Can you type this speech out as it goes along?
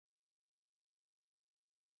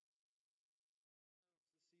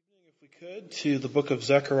We could, to the book of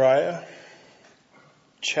Zechariah,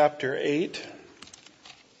 chapter 8.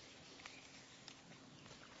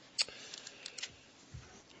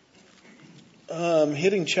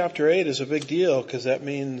 Hitting chapter 8 is a big deal because that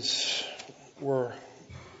means we're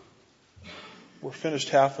finished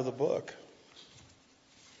half of the book.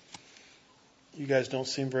 You guys don't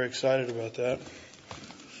seem very excited about that.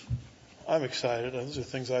 I'm excited. Those are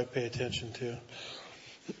things I pay attention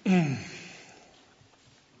to.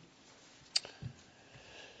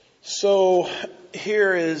 So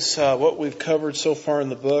here is what we've covered so far in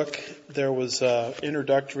the book. There was an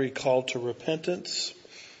introductory call to repentance,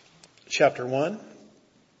 chapter 1.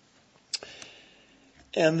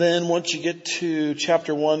 And then once you get to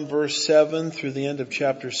chapter 1, verse 7 through the end of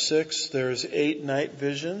chapter 6, there's 8 night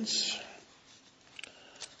visions,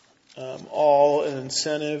 all an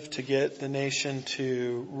incentive to get the nation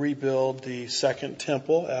to rebuild the second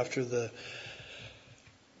temple after the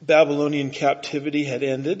Babylonian captivity had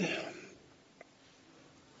ended.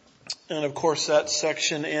 And of course that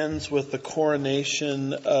section ends with the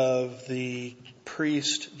coronation of the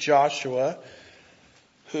priest Joshua,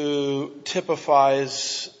 who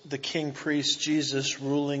typifies the king priest Jesus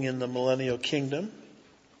ruling in the millennial kingdom.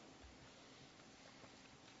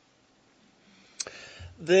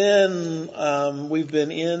 Then we've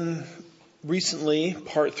been in recently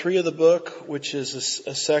part 3 of the book, which is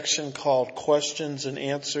a section called Questions and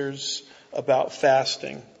Answers about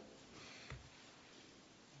Fasting.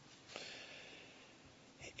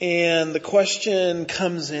 And the question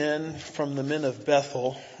comes in from the men of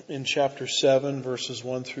Bethel in chapter 7, verses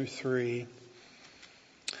 1 through 3.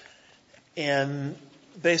 And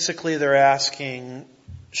basically they're asking,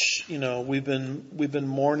 we've been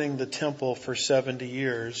mourning the temple for 70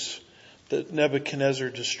 years that Nebuchadnezzar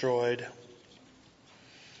destroyed.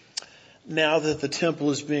 Now that the temple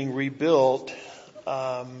is being rebuilt,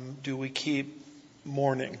 do we keep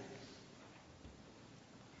mourning?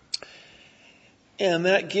 And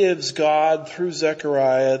that gives God, through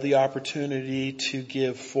Zechariah, the opportunity to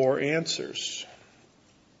give 4 answers,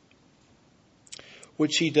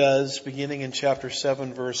 which he does beginning in chapter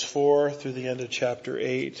 7, verse 4 through the end of chapter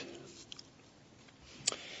 8.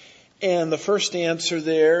 And the first answer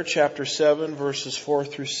there, chapter 7, verses 4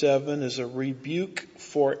 through 7, is a rebuke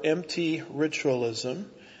for empty ritualism,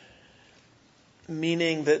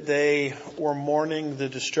 meaning that they were mourning the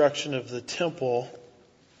destruction of the temple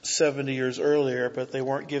 70 years earlier, but they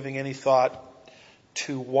weren't giving any thought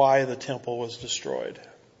to why the temple was destroyed.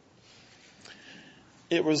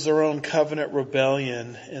 It was their own covenant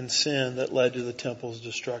rebellion and sin that led to the temple's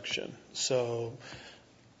destruction. So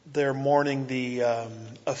they're mourning the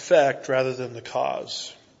effect rather than the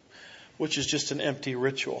cause, which is just an empty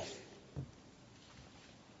ritual.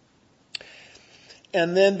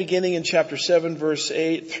 And then beginning in chapter 7, verse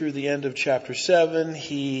 8 through the end of chapter 7,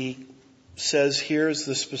 he says, here's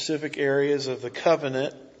the specific areas of the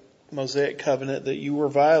covenant, Mosaic covenant, that you were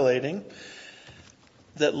violating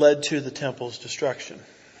that led to the temple's destruction.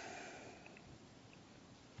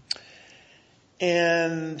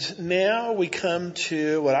 And now we come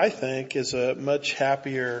to what I think is a much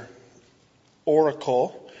happier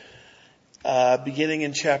oracle, beginning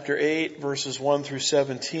in chapter 8, verses 1 through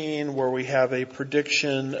 17, where we have a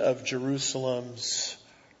prediction of Jerusalem's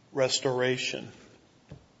restoration.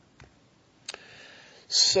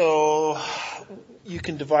 So you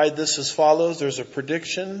can divide this as follows. There's a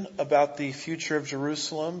prediction about the future of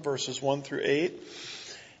Jerusalem, verses 1 through 8.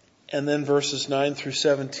 And then verses 9 through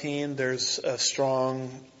 17, there's a strong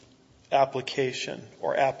application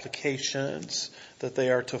or applications that they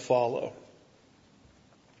are to follow.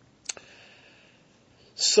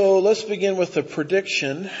 So let's begin with the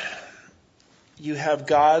prediction. You have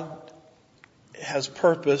God has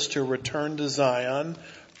purpose to return to Zion,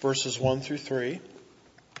 verses 1 through 3.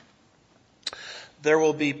 There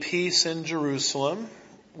will be peace in Jerusalem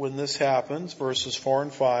when this happens, verses 4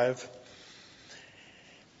 and 5.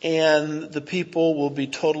 And the people will be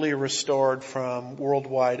totally restored from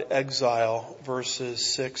worldwide exile, verses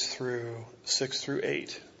 6 through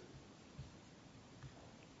 8.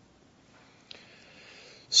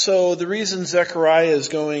 So the reason Zechariah is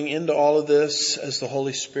going into all of this, as the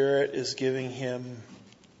Holy Spirit is giving him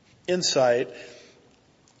insight,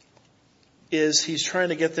 is he's trying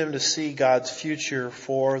to get them to see God's future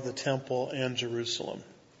for the temple and Jerusalem.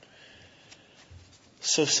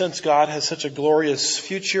 So since God has such a glorious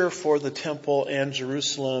future for the temple and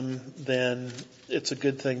Jerusalem, then it's a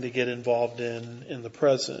good thing to get involved in the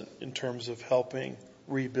present in terms of helping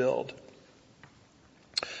rebuild.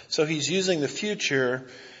 So he's using the future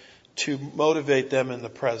to motivate them in the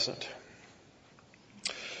present.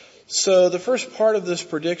 So the first part of this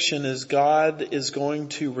prediction is God is going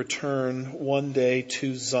to return one day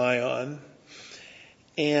to Zion.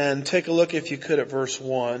 And take a look, if you could, at verse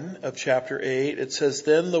 1 of chapter 8. It says,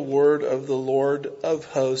 "Then the word of the Lord of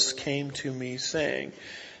hosts came to me, saying."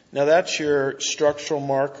 Now that's your structural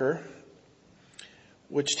marker,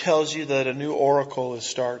 which tells you that a new oracle is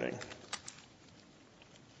starting.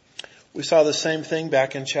 We saw the same thing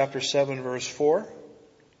back in chapter 7, verse 4.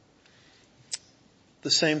 The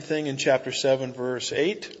same thing in chapter 7, verse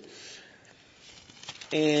 8.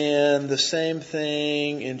 And the same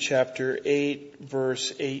thing in chapter 8,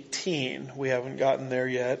 verse 18. We haven't gotten there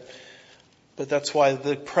yet. But that's why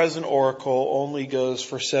the present oracle only goes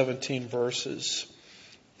for 17 verses.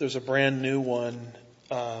 There's a brand new one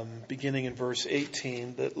beginning in verse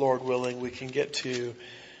 18 that, Lord willing, we can get to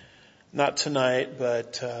not tonight,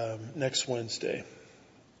 but next Wednesday.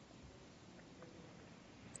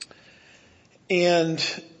 And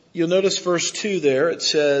you'll notice verse 2 there. It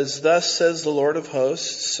says, "Thus says the Lord of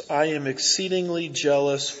hosts, I am exceedingly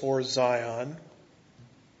jealous for Zion.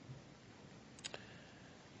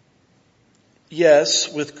 Yes,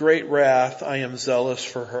 with great wrath I am zealous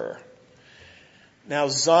for her." Now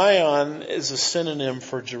Zion is a synonym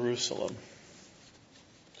for Jerusalem.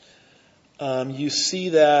 You see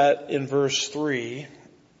that in verse 3.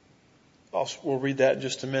 We'll read that in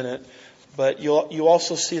just a minute. But you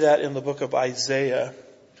also see that in the book of Isaiah,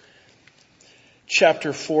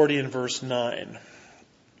 chapter 40 and verse 9.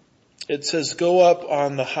 It says, "Go up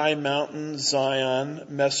on the high mountain, Zion,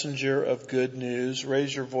 messenger of good news.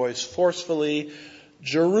 Raise your voice forcefully,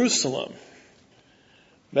 Jerusalem,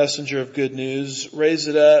 messenger of good news. Raise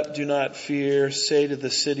it up, do not fear. Say to the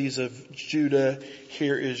cities of Judah,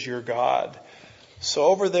 here is your God." So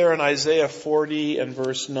over there in Isaiah 40 and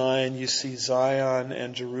verse 9, you see Zion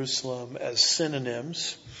and Jerusalem as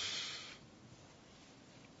synonyms.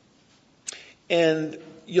 And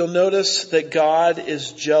you'll notice that God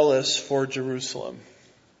is jealous for Jerusalem.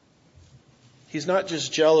 He's not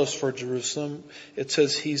just jealous for Jerusalem. It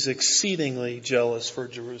says he's exceedingly jealous for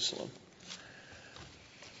Jerusalem.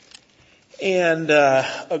 And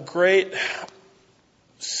a great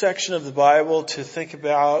section of the Bible to think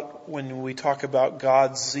about when we talk about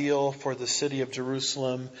God's zeal for the city of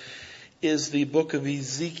Jerusalem is the book of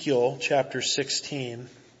Ezekiel, chapter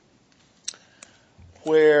 16,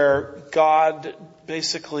 where God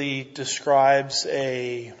basically describes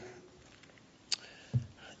a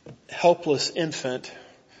helpless infant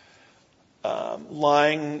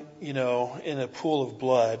lying, in a pool of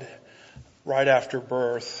blood right after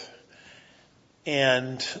birth.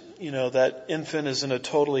 And, that infant is in a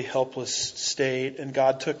totally helpless state. And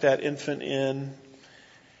God took that infant in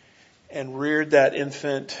and reared that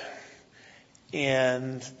infant.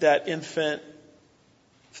 And that infant,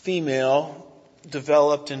 female,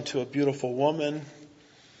 developed into a beautiful woman.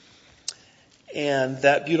 And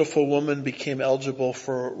that beautiful woman became eligible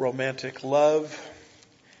for romantic love.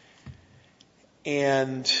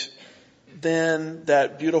 And then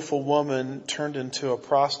that beautiful woman turned into a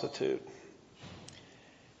prostitute.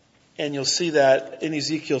 And you'll see that in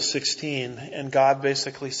Ezekiel 16. And God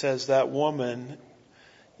basically says that woman,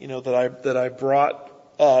 that I brought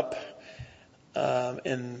up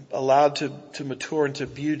and allowed to mature into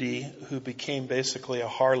beauty, who became basically a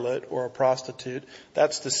harlot or a prostitute,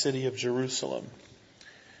 that's the city of Jerusalem.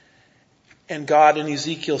 And God in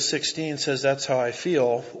Ezekiel 16 says, that's how I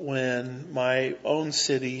feel when my own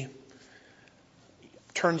city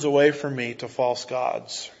turns away from me to false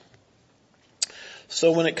gods.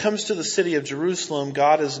 So when it comes to the city of Jerusalem,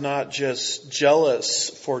 God is not just jealous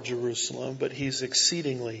for Jerusalem, but he's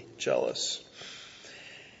exceedingly jealous.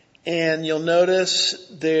 And you'll notice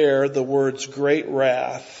there the words great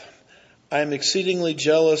wrath. I am exceedingly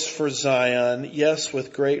jealous for Zion. Yes,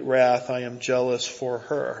 with great wrath I am jealous for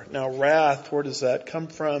her. Now wrath, where does that come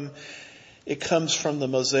from? It comes from the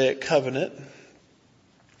Mosaic covenant,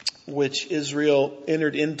 which Israel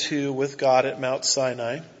entered into with God at Mount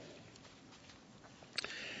Sinai.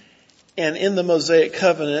 And in the Mosaic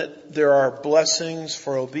covenant, there are blessings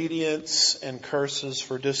for obedience and curses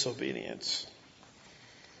for disobedience.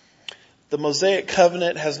 The Mosaic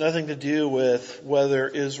covenant has nothing to do with whether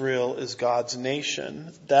Israel is God's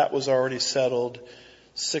nation. That was already settled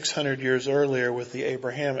 600 years earlier with the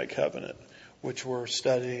Abrahamic covenant, which we're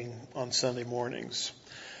studying on Sunday mornings.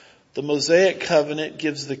 The Mosaic covenant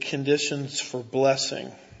gives the conditions for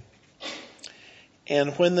blessing.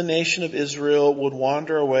 And when the nation of Israel would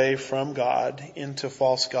wander away from God into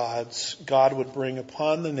false gods, God would bring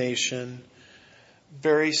upon the nation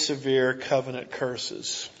very severe covenant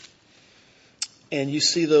curses. And you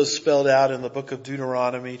see those spelled out in the book of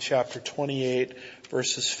Deuteronomy, chapter 28,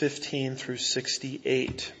 verses 15 through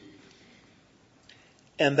 68.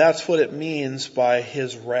 And that's what it means by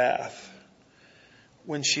his wrath.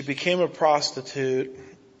 When she became a prostitute,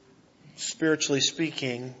 spiritually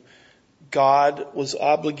speaking, God was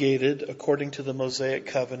obligated, according to the Mosaic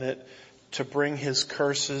covenant, to bring his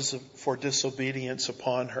curses for disobedience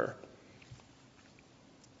upon her.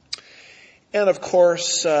 And of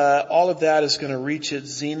course, all of that is going to reach its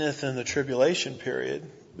zenith in the tribulation period,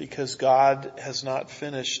 because God has not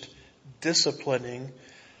finished disciplining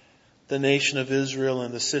the nation of Israel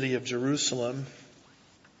and the city of Jerusalem.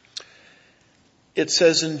 It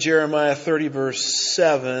says in Jeremiah 30 verse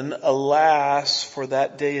 7, "Alas, for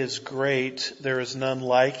that day is great, there is none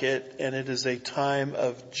like it, and it is a time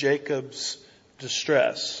of Jacob's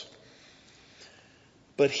distress.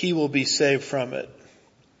 But he will be saved from it."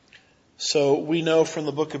 So we know from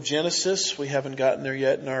the book of Genesis, we haven't gotten there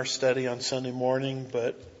yet in our study on Sunday morning,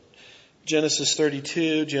 but Genesis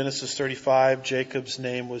 32, Genesis 35, Jacob's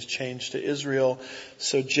name was changed to Israel.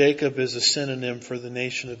 So Jacob is a synonym for the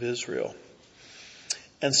nation of Israel.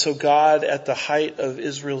 And so God, at the height of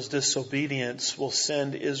Israel's disobedience, will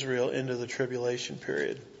send Israel into the tribulation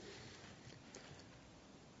period,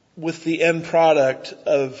 with the end product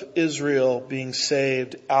of Israel being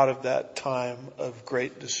saved out of that time of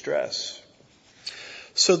great distress.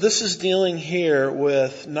 So this is dealing here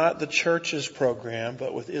with not the church's program,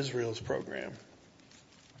 but with Israel's program.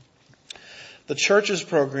 The church's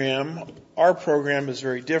program, our program, is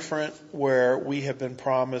very different, where we have been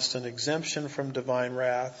promised an exemption from divine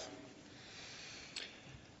wrath.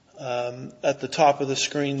 At the top of the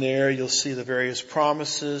screen there, you'll see the various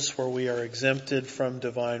promises where we are exempted from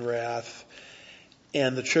divine wrath.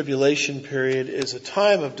 And the tribulation period is a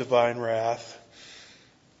time of divine wrath.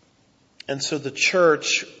 And so the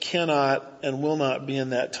church cannot and will not be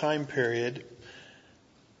in that time period.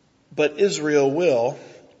 But Israel will,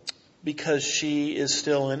 because she is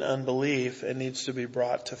still in unbelief and needs to be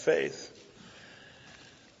brought to faith.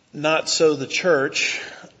 Not so the church.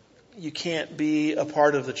 You can't be a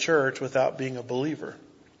part of the church without being a believer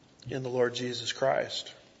in the Lord Jesus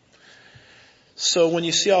Christ. So when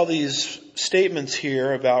you see all these statements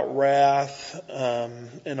here about wrath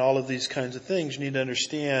and all of these kinds of things, you need to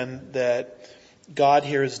understand that God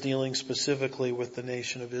here is dealing specifically with the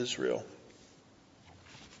nation of Israel.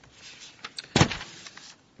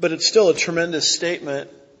 But it's still a tremendous statement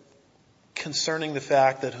concerning the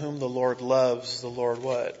fact that whom the Lord loves, the Lord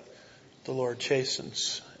what? The Lord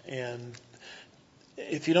chastens. And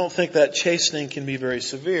if you don't think that chastening can be very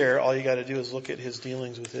severe, all you got to do is look at his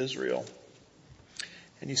dealings with Israel.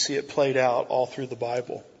 And you see it played out all through the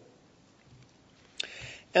Bible.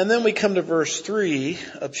 And then we come to verse 3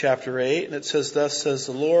 of chapter 8, and it says, "Thus says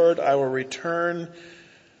the Lord, I will return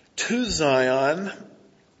to Zion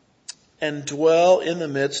and dwell in the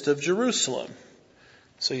midst of Jerusalem."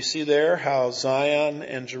 So you see there how Zion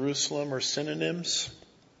and Jerusalem are synonyms.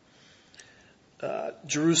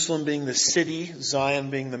 Jerusalem being the city, Zion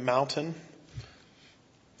being the mountain.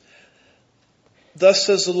 "Thus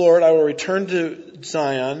says the Lord, I will return to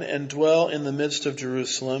Zion and dwell in the midst of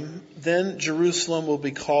Jerusalem. Then Jerusalem will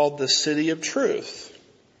be called the city of truth.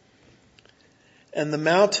 And the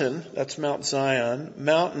mountain," that's Mount Zion,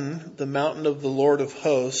 the mountain of the Lord of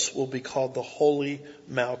hosts, will be called the holy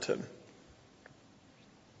mountain.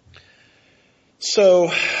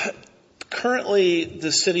 So currently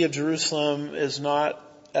the city of Jerusalem is not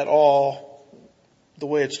at all the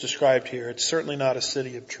way it's described here. It's certainly not a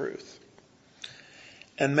city of truth.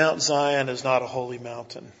 And Mount Zion is not a holy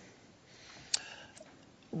mountain.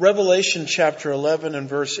 Revelation chapter 11 and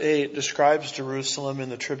verse 8 describes Jerusalem in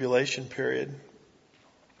the tribulation period.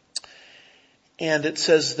 And it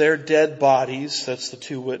says, "Their dead bodies," that's the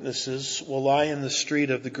two witnesses, "will lie in the street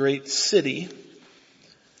of the great city."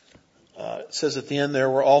 It says at the end there,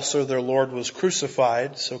 "where also their Lord was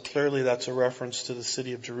crucified." So clearly that's a reference to the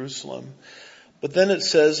city of Jerusalem. But then it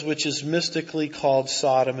says, "which is mystically called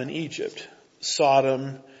Sodom and Egypt."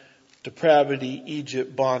 Sodom, depravity;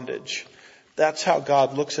 Egypt, bondage. That's how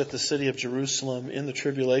God looks at the city of Jerusalem in the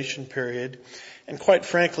tribulation period. And quite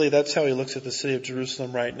frankly, that's how he looks at the city of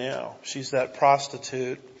Jerusalem right now. She's that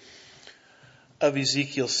prostitute of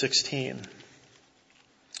Ezekiel 16.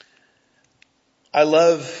 I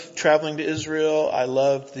love traveling to Israel. I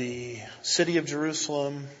love the city of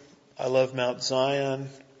Jerusalem. I love Mount Zion.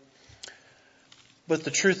 But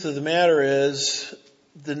the truth of the matter is,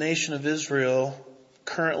 the nation of Israel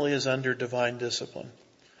currently is under divine discipline.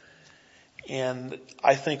 And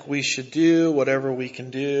I think we should do whatever we can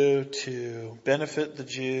do to benefit the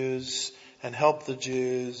Jews and help the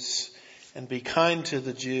Jews and be kind to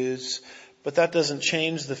the Jews, but that doesn't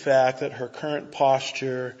change the fact that her current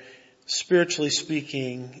posture, spiritually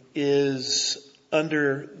speaking, is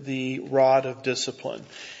under the rod of discipline.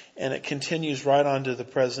 And it continues right on to the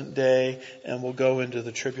present day and will go into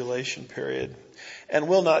the tribulation period. And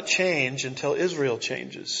will not change until Israel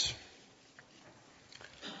changes.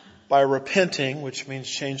 By repenting, which means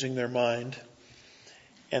changing their mind,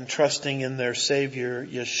 and trusting in their Savior,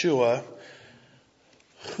 Yeshua,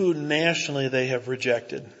 who nationally they have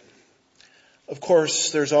rejected. Of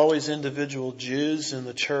course, there's always individual Jews in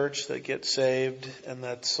the church that get saved, and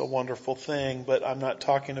that's a wonderful thing, but I'm not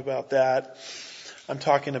talking about that. I'm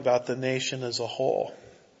talking about the nation as a whole.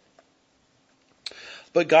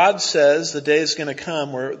 But God says the day is going to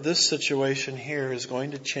come where this situation here is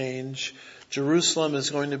going to change. Jerusalem is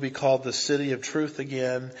going to be called the city of truth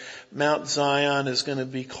again. Mount Zion is going to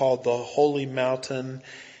be called the holy mountain.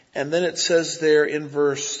 And then it says there in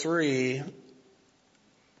verse 3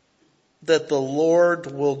 that the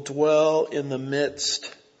Lord will dwell in the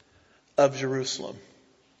midst of Jerusalem.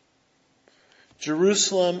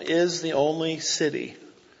 Jerusalem is the only city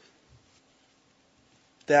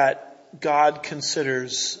that God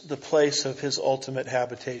considers the place of his ultimate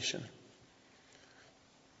habitation.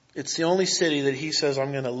 It's the only city that he says,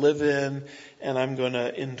 I'm going to live in and I'm going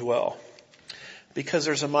to indwell. Because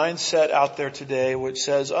there's a mindset out there today which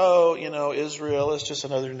says, Israel is just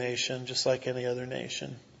another nation, just like any other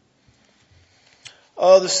nation.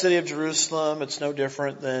 The city of Jerusalem, it's no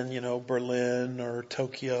different than, Berlin or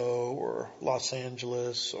Tokyo or Los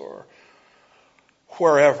Angeles or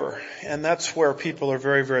wherever. And that's where people are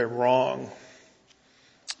very, very wrong.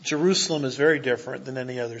 Jerusalem is very different than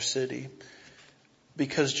any other city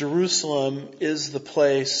because Jerusalem is the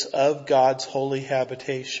place of God's holy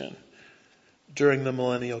habitation during the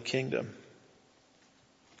millennial kingdom.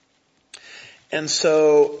 And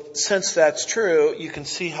so, since that's true, you can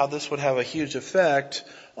see how this would have a huge effect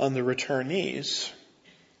on the returnees.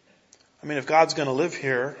 I mean, if God's going to live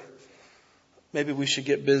here, maybe we should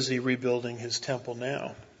get busy rebuilding his temple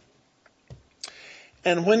now.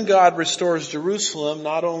 And when God restores Jerusalem,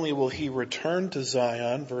 not only will he return to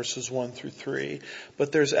Zion, verses 1 through 3,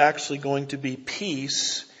 but there's actually going to be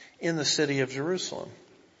peace in the city of Jerusalem.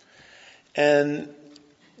 And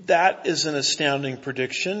that is an astounding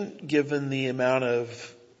prediction given the amount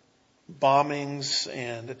of bombings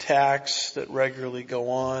and attacks that regularly go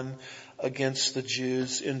on against the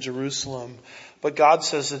Jews in Jerusalem. But God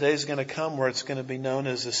says the day is going to come where it's going to be known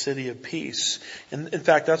as a city of peace. And in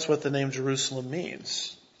fact, that's what the name Jerusalem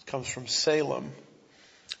means. It comes from Salem,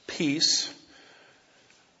 peace,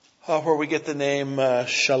 where we get the name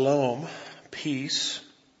Shalom, peace.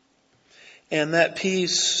 And that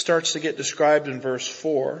peace starts to get described in verse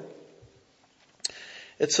 4.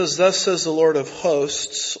 It says, thus says the Lord of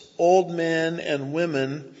hosts, old men and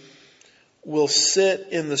women will sit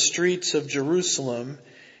in the streets of Jerusalem,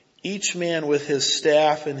 each man with his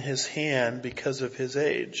staff in his hand because of his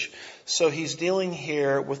age. So he's dealing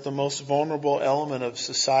here with the most vulnerable element of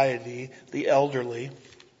society, the elderly.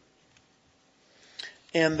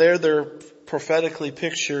 And there they're prophetically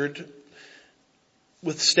pictured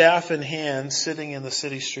with staff in hand sitting in the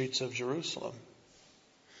city streets of Jerusalem.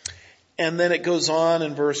 And then it goes on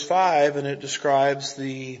in verse 5 and it describes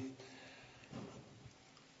the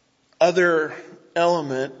other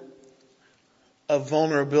element of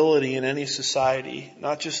vulnerability in any society,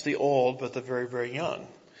 not just the old, but the very, very young.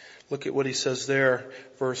 Look at what he says there,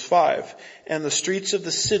 verse 5. And the streets of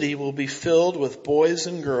the city will be filled with boys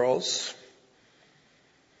and girls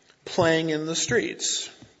playing in the streets.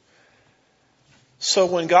 So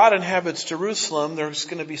when God inhabits Jerusalem, there's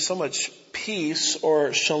going to be so much peace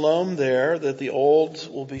or shalom there that the old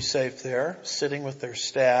will be safe there, sitting with their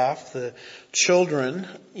staff. The children,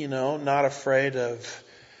 not afraid of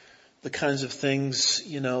the kinds of things,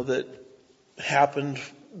 that happened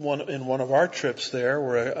in one of our trips there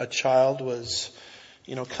where a child was,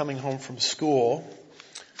 coming home from school,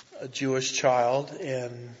 a Jewish child,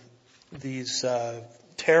 and these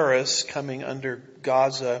terrorists coming under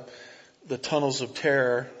Gaza, the tunnels of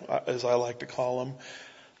terror, as I like to call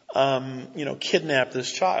them, kidnapped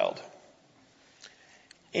this child.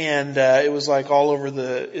 And it was like all over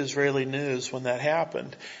the Israeli news when that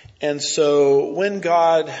happened. And so when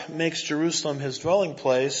God makes Jerusalem his dwelling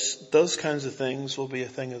place, those kinds of things will be a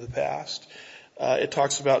thing of the past. It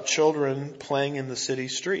talks about children playing in the city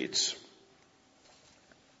streets.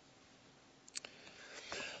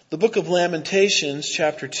 The book of Lamentations,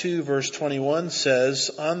 chapter 2, verse 21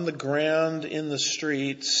 says, on the ground in the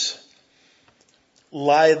streets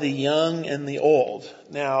lie the young and the old.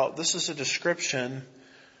 Now, this is a description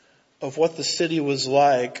of what the city was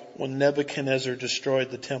like when Nebuchadnezzar destroyed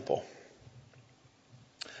the temple.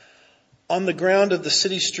 On the ground of the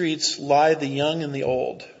city streets lie the young and the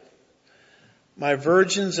old. My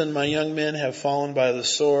virgins and my young men have fallen by the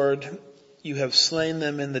sword. You have slain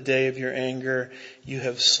them in the day of your anger. You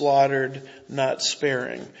have slaughtered, not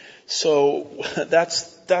sparing. So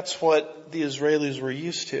that's what the Israelis were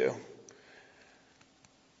used to.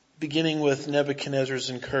 Beginning with Nebuchadnezzar's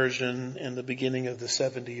incursion and the beginning of the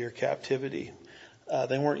 70-year captivity.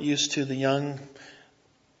 They weren't used to the young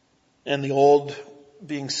and the old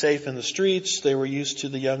being safe in the streets. They were used to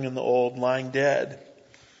the young and the old lying dead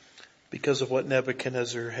because of what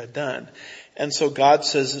Nebuchadnezzar had done. And so God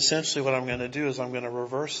says, essentially what I'm going to do is I'm going to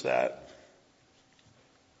reverse that.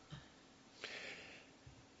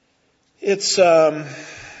 It's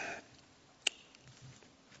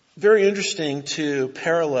very interesting to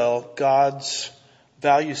parallel God's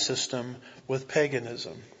value system with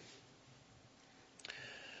paganism.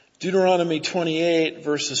 Deuteronomy 28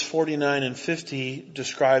 verses 49 and 50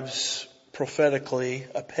 describes prophetically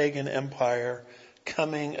a pagan empire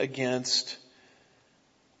coming against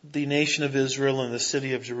the nation of Israel and the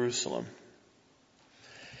city of Jerusalem.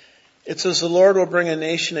 It says, the Lord will bring a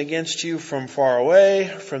nation against you from far away,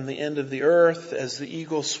 from the end of the earth, as the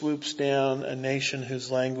eagle swoops down, a nation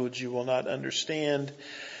whose language you will not understand,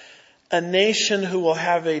 a nation who will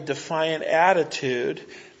have a defiant attitude.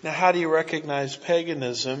 Now, how do you recognize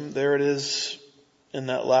paganism? There it is in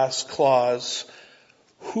that last clause.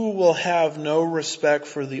 Who will have no respect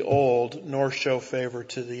for the old, nor show favor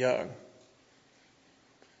to the young.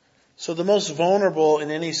 So the most vulnerable in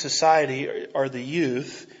any society are the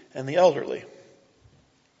youth and the elderly.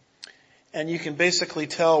 And you can basically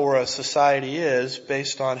tell where a society is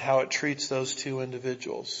based on how it treats those two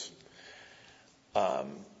individuals.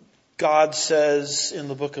 God says in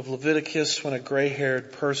the book of Leviticus, when a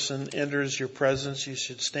gray-haired person enters your presence, you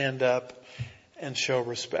should stand up and show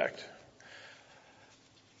respect.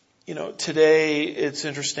 You know, today it's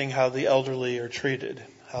interesting how the elderly are treated,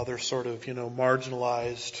 how they're sort of,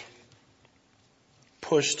 marginalized,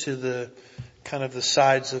 pushed to the kind of the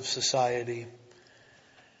sides of society.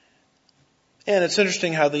 And it's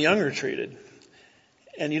interesting how the young are treated.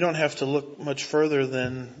 And you don't have to look much further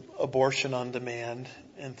than abortion on demand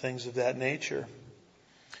and things of that nature.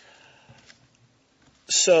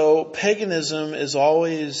 So paganism is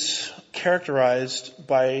always characterized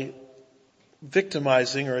by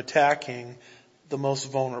victimizing or attacking the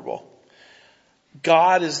most vulnerable.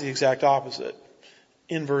 God is the exact opposite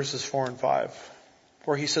in verses 4 and 5.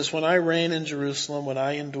 Where he says, when I reign in Jerusalem, when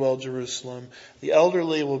I indwell Jerusalem, the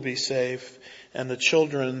elderly will be safe and the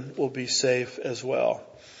children will be safe as well.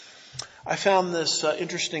 I found this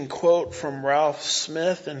interesting quote from Ralph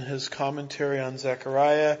Smith in his commentary on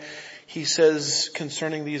Zechariah. He says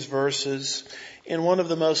concerning these verses, in one of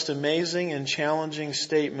the most amazing and challenging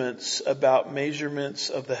statements about measurements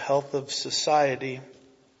of the health of society,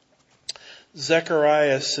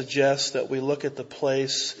 Zechariah suggests that we look at the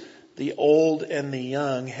place the old and the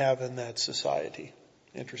young have in that society.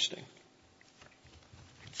 Interesting.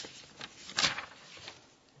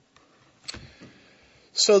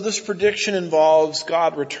 So this prediction involves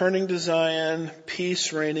God returning to Zion,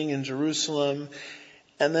 peace reigning in Jerusalem,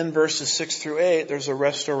 and then verses 6 through 8, there's a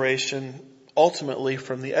restoration ultimately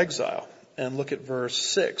from the exile. And look at verse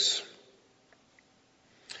 6.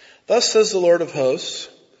 Thus says the Lord of hosts,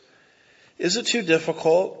 is it too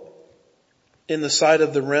difficult in the sight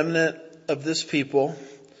of the remnant of this people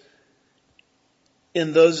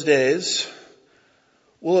in those days?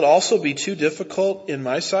 Will it also be too difficult in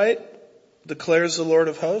my sight, declares the Lord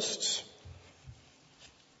of hosts?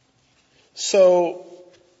 So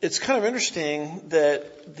it's kind of interesting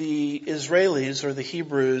that the Israelis or the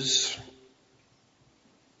Hebrews,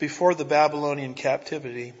 before the Babylonian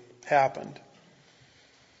captivity happened,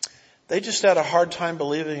 they just had a hard time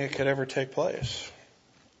believing it could ever take place.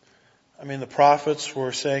 I mean, the prophets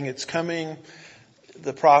were saying it's coming.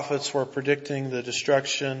 The prophets were predicting the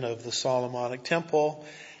destruction of the Solomonic temple.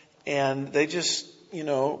 And they just,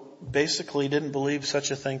 basically didn't believe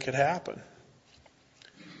such a thing could happen.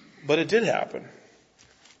 But it did happen.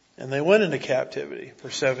 And they went into captivity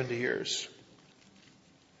for 70 years.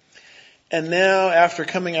 And now, after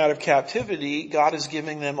coming out of captivity, God is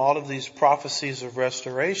giving them all of these prophecies of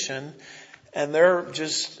restoration. And they're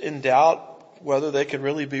just in doubt whether they could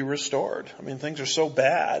really be restored. I mean, things are so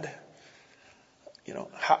bad.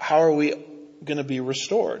 How are we going to be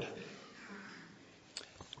restored?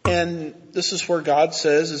 And this is where God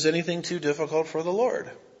says, is anything too difficult for the Lord?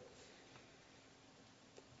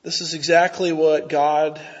 This is exactly what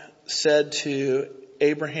God said to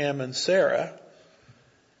Abraham and Sarah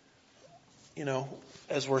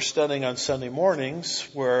as we're studying on Sunday mornings,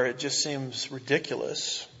 where it just seems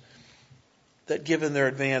ridiculous that given their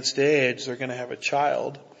advanced age, they're going to have a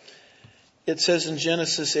child. It says in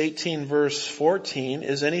Genesis 18 verse 14,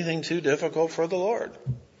 is anything too difficult for the Lord?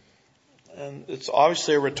 And it's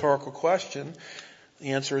obviously a rhetorical question.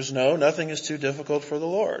 The answer is no, nothing is too difficult for the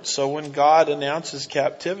Lord. So when God announces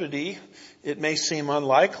captivity, it may seem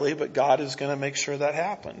unlikely, but God is going to make sure that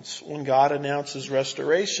happens. When God announces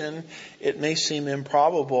restoration, it may seem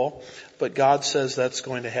improbable, but God says that's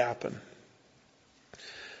going to happen.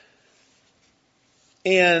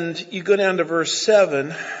 And you go down to verse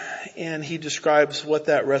 7, and he describes what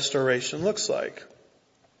that restoration looks like.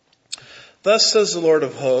 Thus says the Lord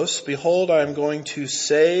of hosts, behold, I am going to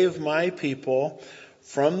save my people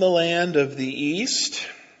from the land of the east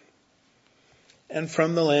and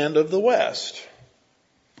from the land of the west.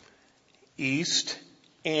 East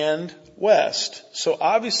and west. So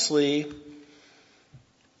obviously,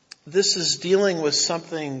 this is dealing with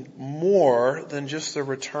something more than just the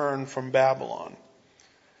return from Babylon.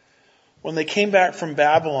 When they came back from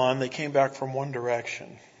Babylon, they came back from one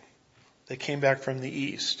direction. They came back from the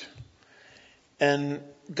east. And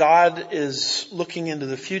God is looking into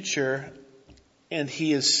the future, and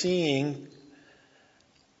he is seeing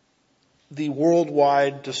the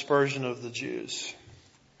worldwide dispersion of the Jews,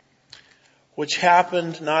 which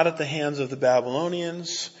happened not at the hands of the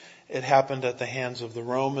Babylonians, it happened at the hands of the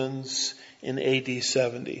Romans in AD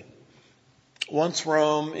 70. Once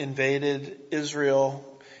Rome invaded Israel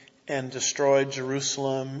and destroyed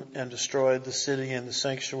Jerusalem and destroyed the city and the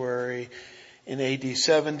sanctuary in AD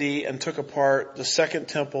 70 and took apart the second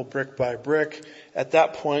temple brick by brick, at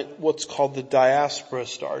that point what's called the diaspora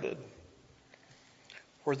started,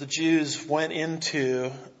 where the Jews went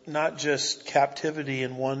into not just captivity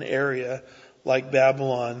in one area like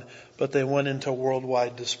Babylon, but they went into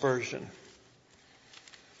worldwide dispersion.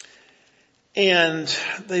 And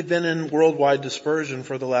they've been in worldwide dispersion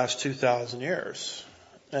for the last 2,000 years.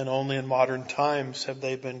 And only in modern times have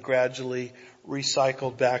they been gradually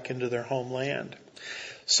recycled back into their homeland.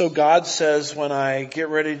 So God says, when I get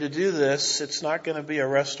ready to do this, it's not going to be a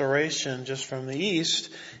restoration just from the east.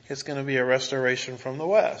 It's going to be a restoration from the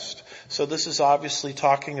west. So this is obviously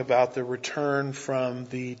talking about the return from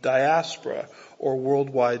the diaspora or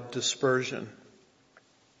worldwide dispersion.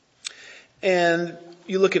 And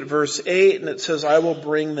you look at verse 8 and it says, I will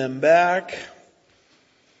bring them back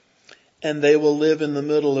and they will live in the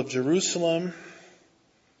middle of Jerusalem.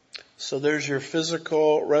 So there's your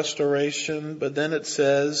physical restoration, but then it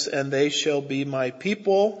says, and they shall be my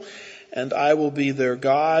people, and I will be their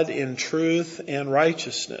God in truth and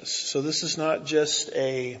righteousness. So this is not just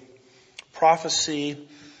a prophecy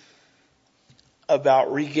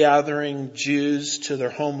about regathering Jews to their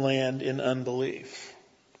homeland in unbelief.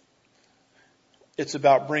 It's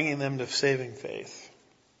about bringing them to saving faith.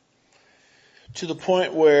 To the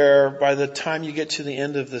point where by the time you get to the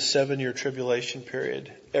end of the 7-year tribulation period,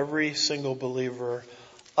 every single believer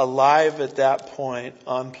alive at that point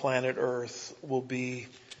on planet Earth will be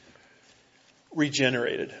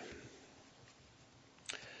regenerated.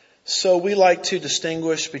 So we like to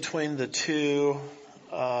distinguish between the two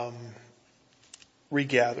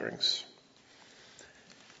regatherings.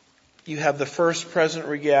 You have the first present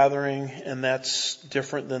regathering, and that's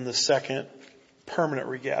different than the second permanent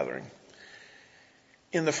regathering.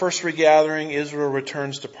 In the first regathering, Israel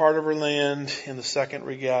returns to part of her land. In the second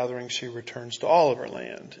regathering, she returns to all of her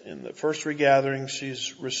land. In the first regathering,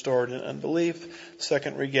 she's restored in unbelief.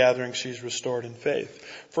 Second regathering, she's restored in faith.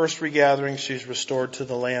 First regathering, she's restored to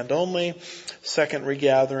the land only. Second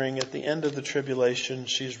regathering, at the end of the tribulation,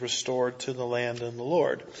 she's restored to the land and the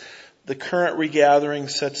Lord. The current regathering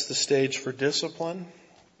sets the stage for discipline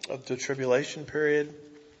of the tribulation period.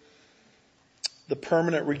 The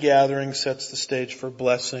permanent regathering sets the stage for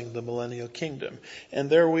blessing the millennial kingdom. And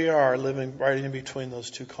there we are, living right in between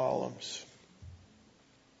those two columns.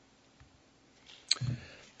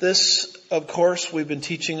 This, of course, we've been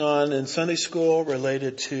teaching on in Sunday school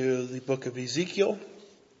related to the book of Ezekiel.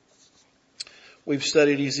 We've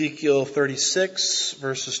studied Ezekiel 36,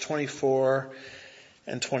 verses 24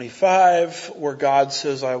 and 25, where God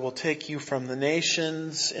says, I will take you from the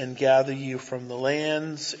nations and gather you from the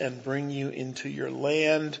lands and bring you into your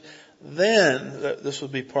land. Then, this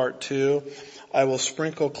would be part 2, I will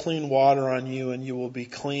sprinkle clean water on you and you will be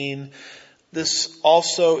clean. This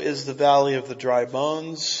also is the valley of the dry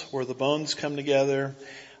bones, where the bones come together,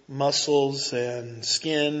 muscles and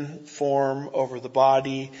skin form over the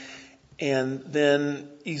body. And then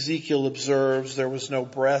Ezekiel observes there was no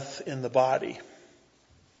breath in the body.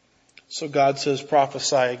 So God says,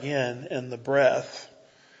 prophesy again, and the breath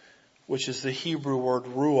which is the Hebrew word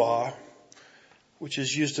ruah, which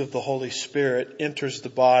is used of the Holy Spirit, enters the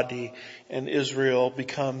body, and Israel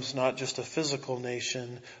becomes not just a physical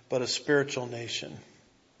nation, but a spiritual nation.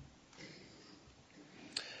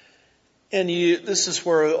 And this is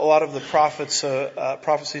where a lot of the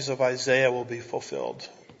prophecies of Isaiah will be fulfilled.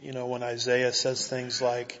 You know, when Isaiah says things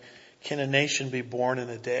like, "Can a nation be born in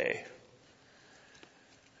a day?"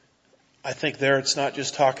 I think there it's not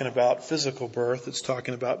just talking about physical birth, it's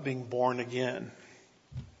talking about being born again.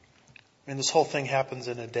 And this whole thing happens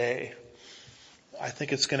in a day. I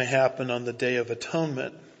think it's going to happen on the Day of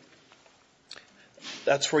Atonement.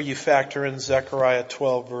 That's where you factor in Zechariah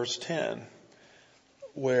 12 verse 10,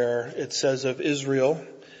 where it says of Israel,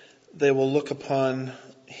 they will look upon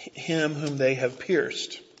him whom they have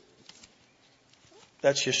pierced.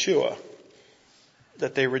 That's Yeshua,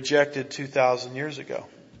 that they rejected 2,000 years ago.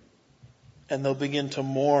 And they'll begin to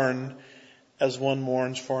mourn as one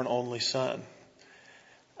mourns for an only son.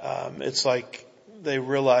 It's like they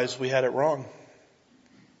realize we had it wrong.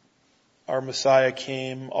 Our Messiah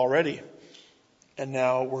came already, and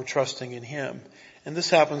now we're trusting in him. And this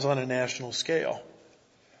happens on a national scale.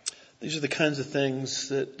 These are the kinds of things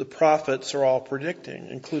that the prophets are all predicting,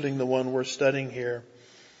 including the one we're studying here,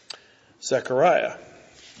 Zechariah.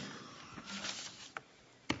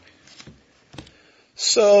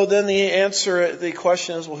 So then the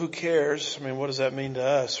question is, well, who cares? I mean, what does that mean to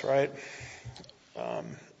us, right?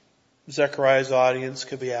 Zechariah's audience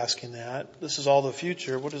could be asking that. This is all the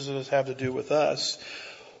future. What does this have to do with us?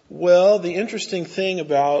 Well, the interesting thing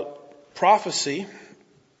about prophecy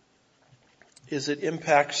is it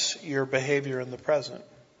impacts your behavior in the present.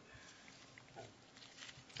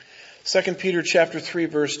 2 Peter chapter 3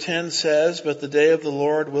 verse 10 says, "But the day of the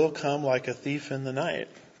Lord will come like a thief in the night,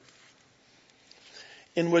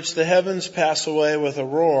 in which the heavens pass away with a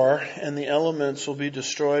roar, and the elements will be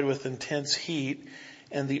destroyed with intense heat,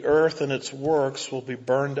 and the earth and its works will be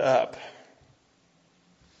burned up."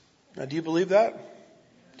 Now, do you believe that?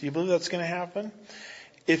 Do you believe that's going to happen?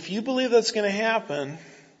 If you believe that's going to happen,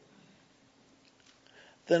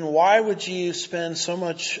 then why would you spend so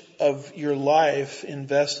much of your life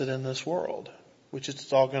invested in this world, which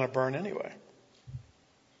it's all going to burn anyway?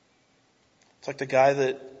 It's like the guy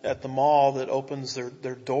that at the mall that opens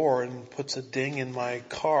their door and puts a ding in my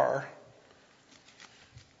car,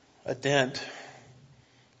 a dent,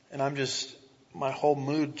 and my whole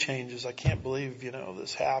mood changes. I can't believe,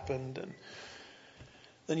 this happened. And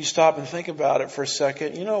then you stop and think about it for a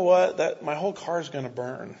second. You know what? My whole car is going to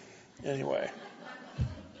burn anyway.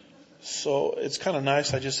 So it's kind of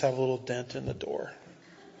nice. I just have a little dent in the door.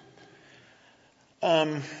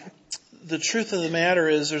 The truth of the matter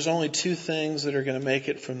is there's only two things that are going to make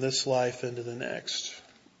it from this life into the next.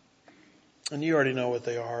 And you already know what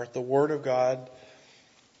they are. The Word of God,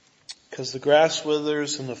 because the grass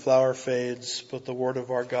withers and the flower fades, but the Word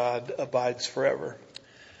of our God abides forever.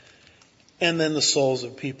 And then the souls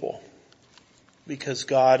of people, because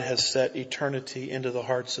God has set eternity into the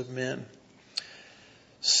hearts of men.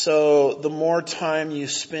 So the more time you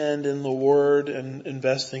spend in the Word and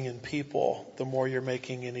investing in people, the more you're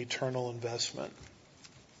making an eternal investment.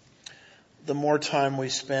 The more time we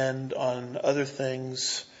spend on other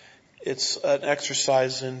things, it's an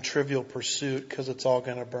exercise in trivial pursuit because it's all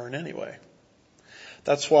going to burn anyway.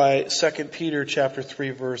 That's why 2 Peter chapter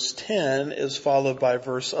 3 verse 10 is followed by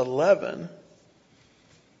verse 11,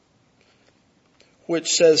 which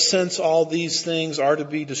says, "Since all these things are to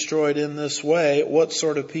be destroyed in this way, what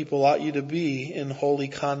sort of people ought you to be in holy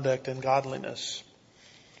conduct and godliness?"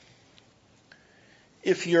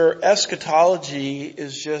 If your eschatology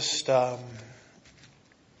is just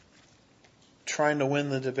trying to win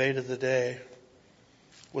the debate of the day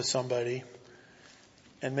with somebody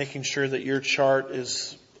and making sure that your chart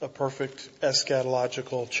is a perfect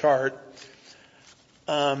eschatological chart,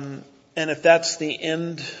 and if that's the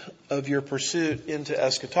end of your pursuit into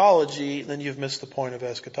eschatology, then you've missed the point of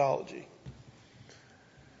eschatology.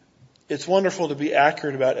 It's wonderful to be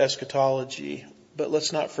accurate about eschatology, but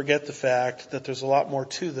let's not forget the fact that there's a lot more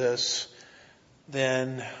to this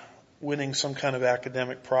than winning some kind of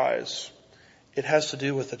academic prize. It has to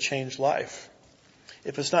do with a changed life.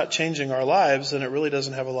 If it's not changing our lives, then it really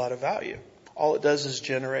doesn't have a lot of value. All it does is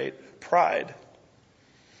generate pride.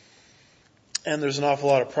 And there's an awful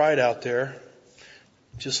lot of pride out there.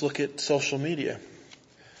 Just look at social media.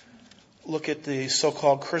 Look at the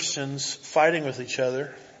so-called Christians fighting with each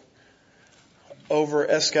other over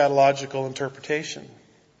eschatological interpretation,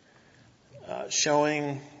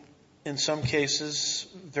 showing, in some cases,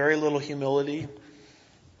 very little humility,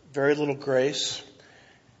 very little grace,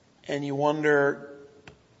 and you wonder,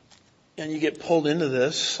 And you get pulled into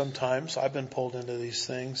this sometimes. I've been pulled into these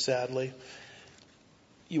things, sadly.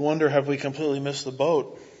 You wonder, have we completely missed the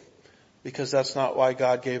boat? Because that's not why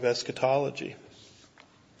God gave eschatology.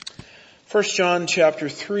 1 John chapter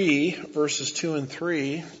 3, verses 2 and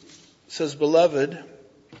 3 says, Beloved,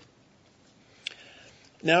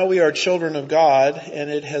 now we are children of God, and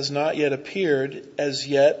it has not yet appeared as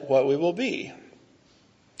yet what we will be.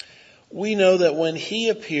 We know that when he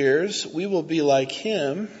appears, we will be like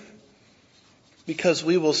him, because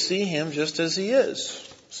we will see him just as he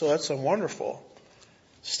is. So that's a wonderful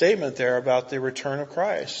statement there about the return of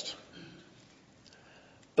Christ.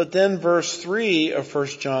 But then verse 3 of 1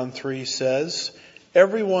 John 3 says,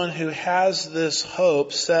 everyone who has this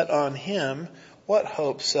hope set on him, what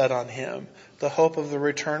hope set on him? The hope of the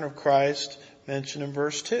return of Christ mentioned in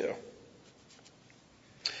verse 2.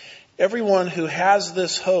 Everyone who has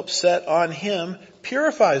this hope set on him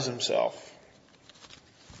purifies himself,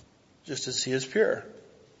 just as he is pure.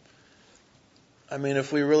 I mean,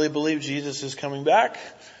 if we really believe Jesus is coming back,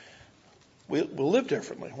 we'll live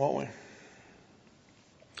differently, won't we?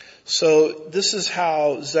 So this is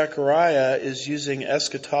how Zechariah is using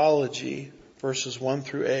eschatology, verses 1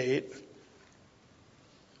 through 8,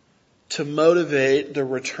 to motivate the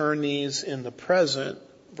returnees in the present,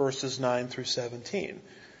 verses 9 through 17.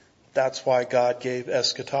 That's why God gave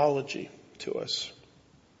eschatology to us.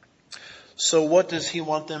 So what does he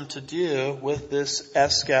want them to do with this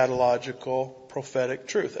eschatological prophetic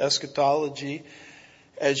truth? Eschatology,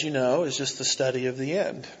 as you know, is just the study of the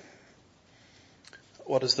end.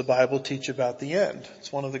 What does the Bible teach about the end?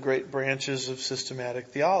 It's one of the great branches of systematic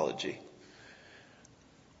theology.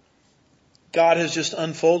 God has just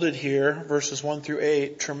unfolded here, verses 1 through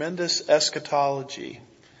 8, tremendous eschatology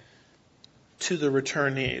to the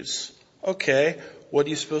returnees. Okay, what are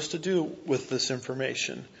you supposed to do with this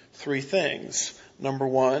information? 3 things. Number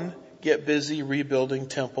 1, get busy rebuilding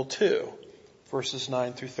Temple 2, verses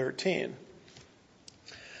 9 through 13.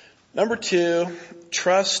 Number 2,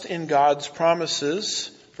 trust in God's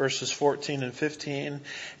promises, verses 14 and 15.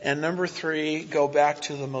 And number 3, go back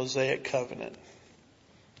to the Mosaic covenant,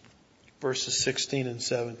 verses 16 and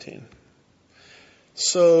 17.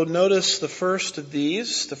 So notice the first of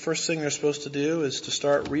these. The first thing they're supposed to do is to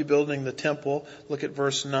start rebuilding the temple. Look at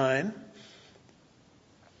verse 9.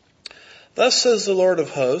 Thus says the Lord of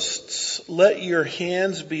hosts, let your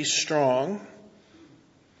hands be strong,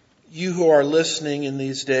 you who are listening in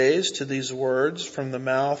these days to these words from the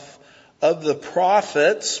mouth of the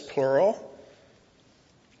prophets, plural,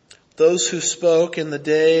 those who spoke in the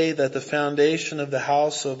day that the foundation of the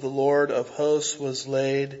house of the Lord of hosts was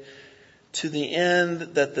laid, to the end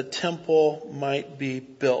that the temple might be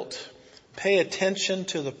built. Pay attention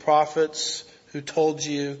to the prophets who told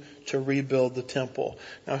you to rebuild the temple.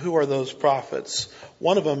 Now, who are those prophets?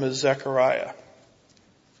 One of them is Zechariah.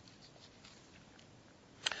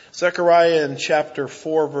 Zechariah in chapter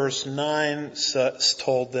 4 verse 9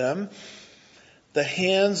 told them, the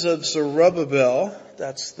hands of Zerubbabel,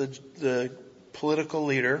 that's the political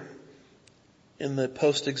leader in the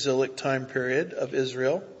post-exilic time period of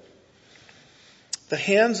Israel, the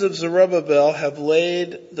hands of Zerubbabel have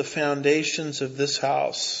laid the foundations of this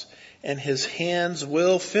house, and his hands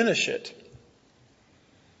will finish it.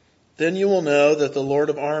 Then you will know that the Lord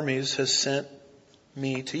of armies has sent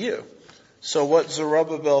me to you. So what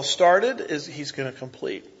Zerubbabel started is he's going to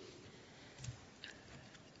complete.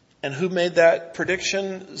 And who made that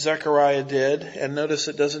prediction? Zechariah did. And notice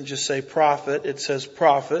it doesn't just say prophet, it says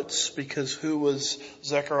prophets, because who was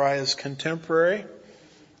Zechariah's contemporary?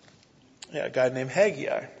 Yeah, a guy named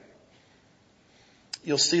Haggai.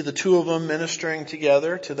 You'll see the two of them ministering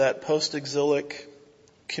together to that post-exilic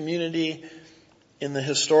community in the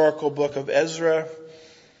historical book of Ezra,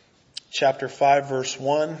 chapter 5, verse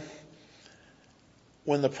 1.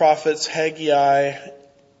 When the prophets Haggai,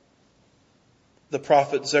 the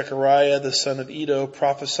prophet Zechariah, the son of Iddo,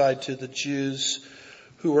 prophesied to the Jews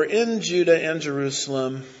who were in Judah and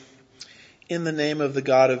Jerusalem in the name of the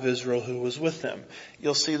God of Israel who was with them.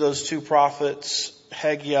 You'll see those two prophets,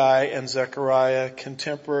 Haggai and Zechariah,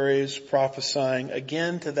 contemporaries, prophesying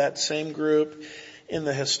again to that same group in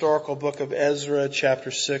the historical book of Ezra,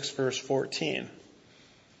 chapter 6, verse 14.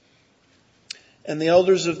 And the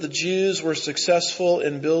elders of the Jews were successful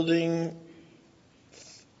in building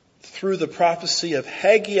through the prophecy of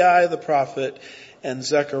Haggai the prophet and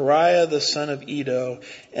Zechariah the son of Iddo,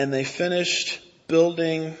 and they finished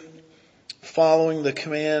building following the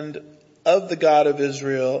command of the God of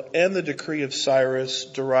Israel and the decree of Cyrus,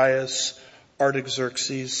 Darius,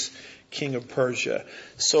 Artaxerxes, king of Persia.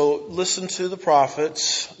 So listen to the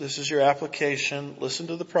prophets. This is your application. Listen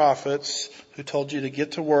to the prophets who told you to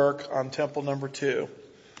get to work on temple number 2.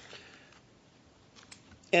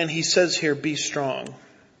 And he says here, be strong.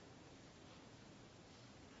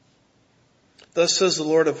 Thus says the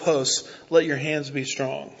Lord of hosts, let your hands be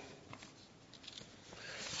strong.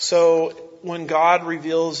 So when God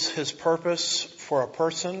reveals his purpose for a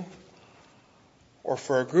person or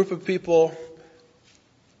for a group of people,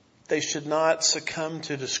 they should not succumb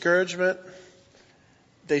to discouragement.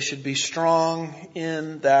 They should be strong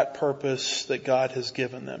in that purpose that God has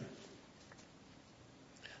given them.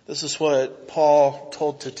 This is what Paul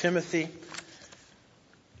told to Timothy,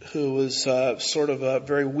 who was sort of a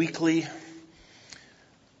very weakly,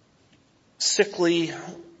 sickly,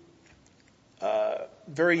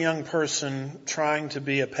 very young person trying to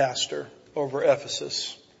be a pastor over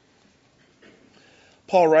Ephesus.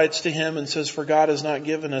 Paul writes to him and says, for God has not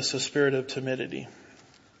given us a spirit of timidity,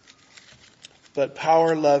 but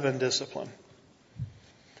power, love, and discipline.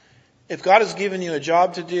 If God has given you a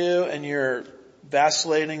job to do and you're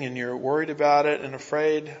vacillating and you're worried about it and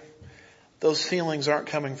afraid, those feelings aren't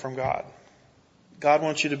coming from God. God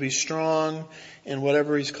wants you to be strong in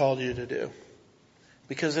whatever he's called you to do.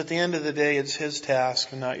 Because at the end of the day, it's his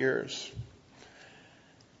task and not yours.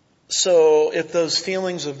 So if those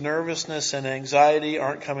feelings of nervousness and anxiety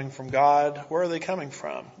aren't coming from God, where are they coming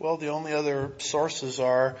from? Well, the only other sources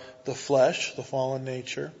are the flesh, the fallen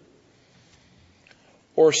nature,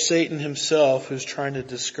 or Satan himself who's trying to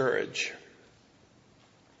discourage.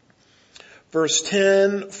 Verse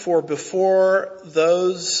 10, for before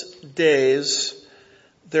those days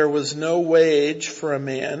there was no wage for a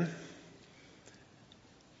man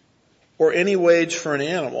or any wage for an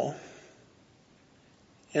animal.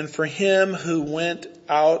 And for him who went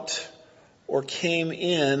out or came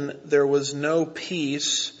in, there was no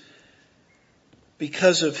peace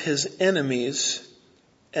because of his enemies.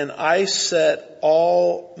 And I set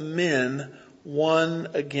all men one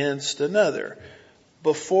against another.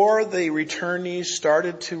 Before the returnees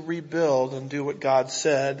started to rebuild and do what God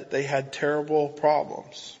said, they had terrible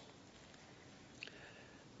problems.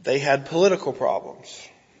 They had political problems.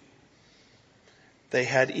 They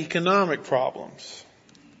had economic problems.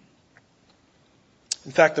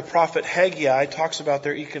 In fact, the prophet Haggai talks about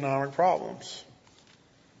their economic problems.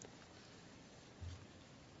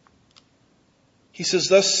 He says,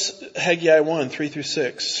 thus Haggai 1,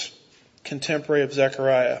 3-6, contemporary of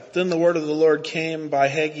Zechariah. Then the word of the Lord came by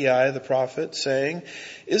Haggai the prophet, saying,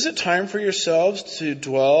 is it time for yourselves to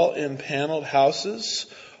dwell in paneled houses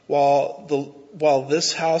while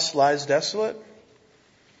this house lies desolate?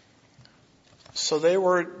 So they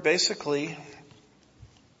were basically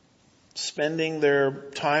spending their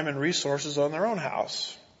time and resources on their own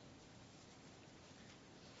house.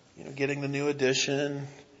 Getting the new addition,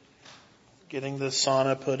 getting the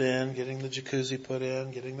sauna put in, getting the jacuzzi put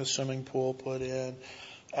in, getting the swimming pool put in,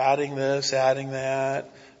 adding this, adding that,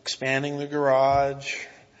 expanding the garage.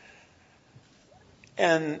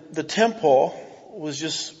 And the temple was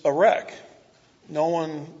just a wreck. No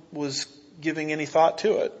one was giving any thought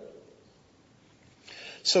to it.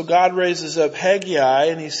 So God raises up Haggai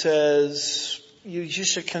and he says, you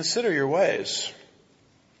should consider your ways.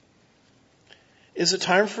 Is it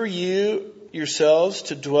time for you yourselves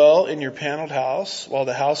to dwell in your paneled house while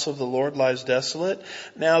the house of the Lord lies desolate?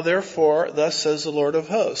 Now therefore, thus says the Lord of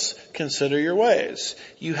hosts, consider your ways.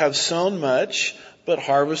 You have sown much, but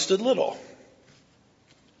harvested little.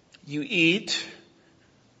 You eat,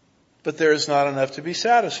 but there is not enough to be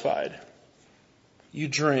satisfied. You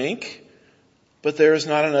drink, but there is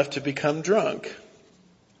not enough to become drunk.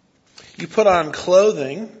 You put on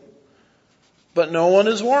clothing, but no one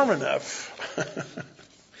is warm enough.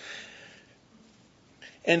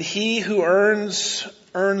 And he who earns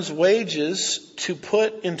wages to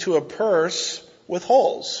put into a purse with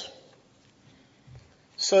holes.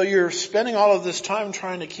 So you're spending all of this time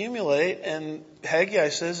trying to accumulate, and Haggai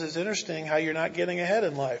says it's interesting how you're not getting ahead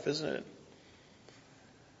in life, isn't it?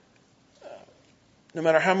 No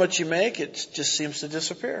matter how much you make, it just seems to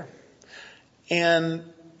disappear. And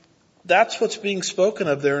that's what's being spoken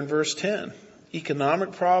of there in verse 10.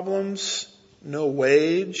 Economic problems, no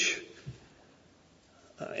wage,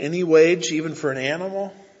 any wage even for an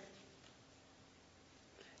animal.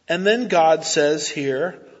 And then God says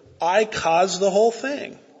here, I caused the whole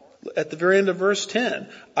thing. At the very end of verse 10,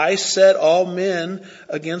 I set all men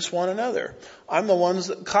against one another. I'm the one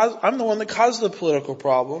that caused the political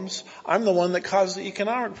problems. I'm the one that caused the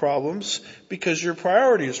economic problems because your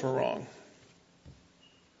priorities were wrong.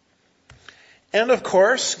 And of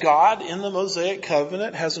course, God in the Mosaic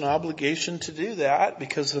covenant has an obligation to do that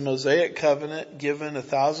because the Mosaic covenant given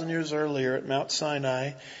 1,000 years earlier at Mount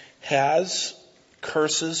Sinai has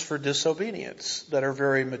curses for disobedience that are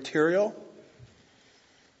very material.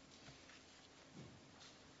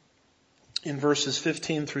 In verses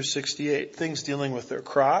 15 through 68, things dealing with their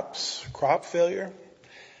crops, crop failure,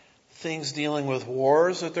 things dealing with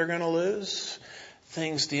wars that they're going to lose,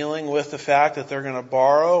 things dealing with the fact that they're going to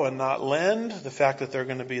borrow and not lend, the fact that they're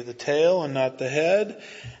going to be the tail and not the head.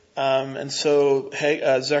 And so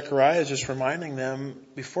Zechariah is just reminding them,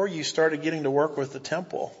 before you started getting to work with the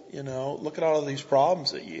temple, look at all of these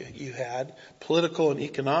problems that you had, political and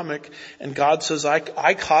economic, and God says,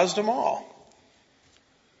 I caused them all.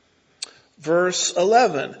 Verse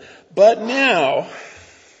 11, but now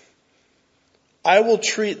I will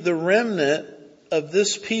treat the remnant of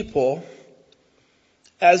this people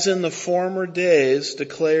as in the former days,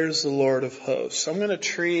 declares the Lord of hosts. I'm going to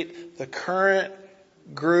treat the current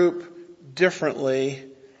group differently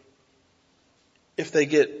if they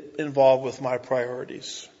get involved with my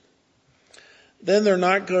priorities. Then they're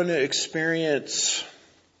not going to experience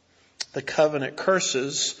the covenant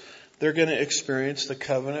curses. They're going to experience the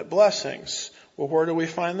covenant blessings. Well, where do we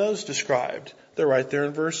find those described? They're right there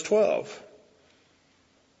in verse 12.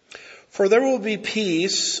 For there will be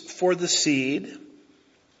peace for the seed.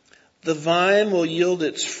 The vine will yield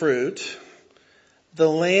its fruit. The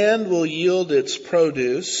land will yield its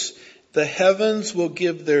produce. The heavens will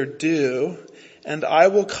give their due. And I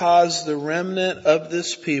will cause the remnant of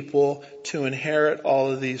this people to inherit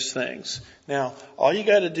all of these things. Now, all you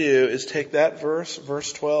got to do is take that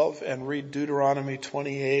verse 12, and read Deuteronomy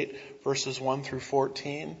 28, verses 1 through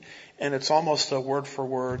 14. And it's almost a word for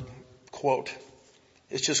word quote.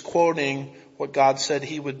 It's just quoting what God said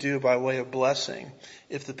he would do by way of blessing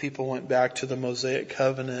if the people went back to the Mosaic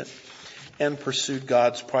covenant and pursued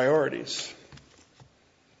God's priorities.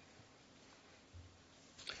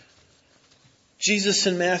 Jesus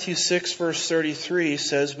in Matthew 6 verse 33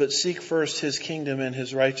 says, but seek first his kingdom and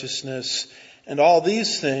his righteousness, and all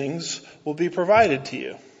these things will be provided to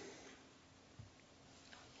you.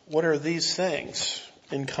 What are these things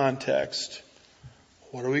in context?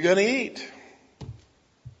 What are we going to eat?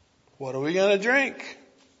 What are we going to drink?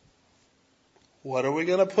 What are we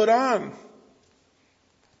going to put on?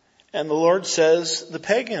 And the Lord says the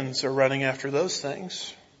pagans are running after those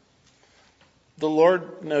things. The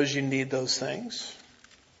Lord knows you need those things.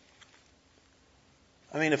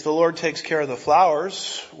 I mean, if the Lord takes care of the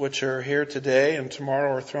flowers, which are here today and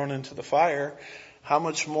tomorrow are thrown into the fire, how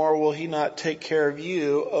much more will he not take care of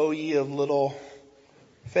you, O ye of little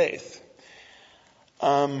faith?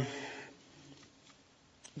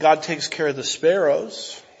 God takes care of the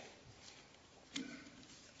sparrows.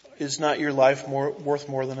 Is not your life worth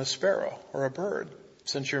more than a sparrow or a bird,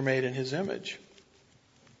 since you're made in his image?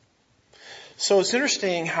 So it's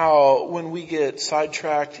interesting how when we get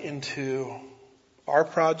sidetracked into our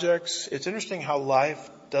projects, it's interesting how life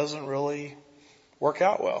doesn't really work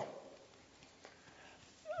out well.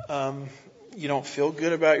 You don't feel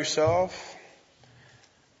good about yourself.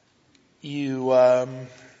 You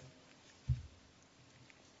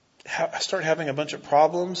start having a bunch of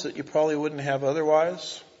problems that you probably wouldn't have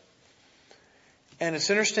otherwise. And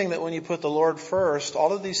it's interesting that when you put the Lord first,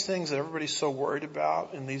 all of these things that everybody's so worried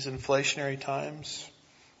about in these inflationary times,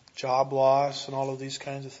 job loss and all of these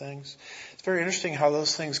kinds of things, it's very interesting how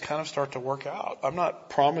those things kind of start to work out. I'm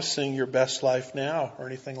not promising your best life now or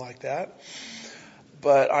anything like that,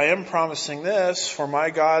 but I am promising this: for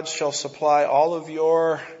my God shall supply all of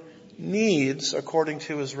your needs according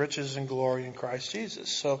to his riches and glory in Christ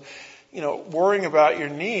Jesus. So, worrying about your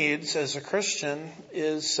needs as a Christian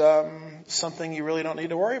is something you really don't need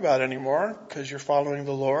to worry about anymore, because you're following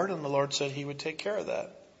the Lord, and the Lord said he would take care of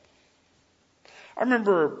that. I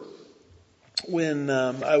remember when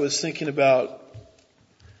I was thinking about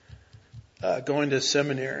going to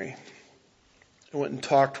seminary, I went and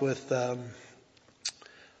talked with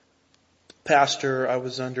pastor I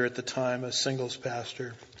was under at the time, a singles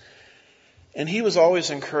pastor. And he was always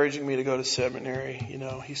encouraging me to go to seminary.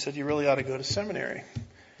 He said, you really ought to go to seminary.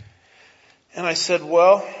 And I said,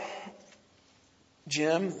 well,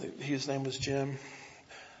 Jim, his name was Jim,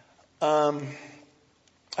 I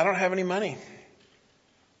don't have any money.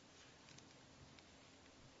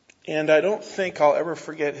 And I don't think I'll ever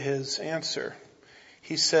forget his answer.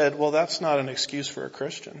 He said, well, that's not an excuse for a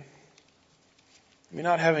Christian.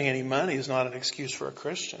 Not having any money is not an excuse for a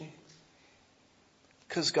Christian.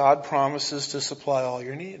 Because God promises to supply all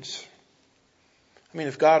your needs.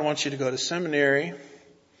 If God wants you to go to seminary,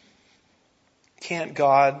 can't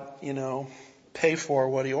God, pay for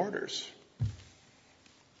what he orders?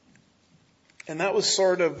 And that was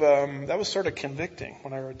sort of convicting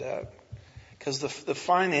when I heard that, because the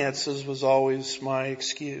finances was always my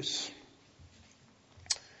excuse.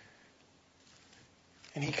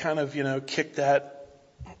 And he kind of, kicked that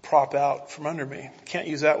prop out from under me. Can't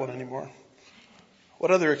use that one anymore.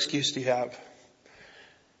 What other excuse do you have?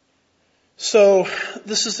 So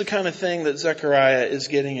this is the kind of thing that Zechariah is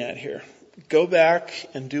getting at here. Go back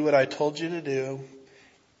and do what I told you to do.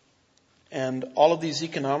 And all of these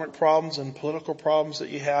economic problems and political problems that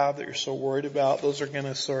you have that you're so worried about, those are going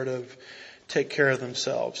to sort of take care of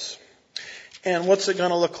themselves. And what's it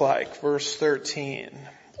going to look like? Verse 13,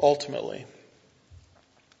 ultimately.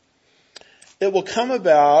 It will come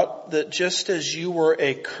about that just as you were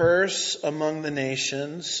a curse among the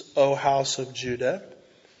nations, O house of Judah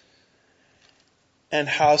and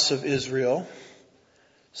house of Israel,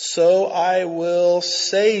 so I will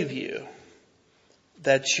save you,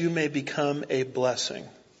 that you may become a blessing.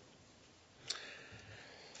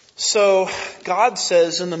 So God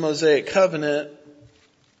says in the Mosaic covenant,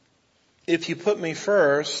 if you put me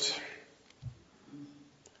first,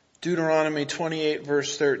 Deuteronomy 28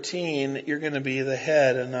 verse 13, you're going to be the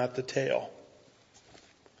head and not the tail.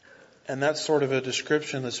 And that's sort of a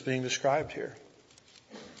description that's being described here.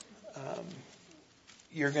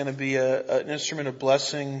 You're going to be an instrument of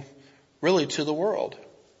blessing really to the world.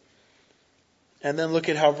 And then look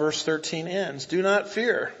at how verse 13 ends. Do not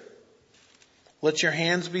fear. Let your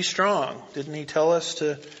hands be strong. Didn't he tell us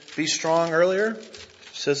to be strong earlier?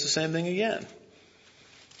 Says the same thing again.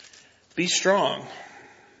 Be strong.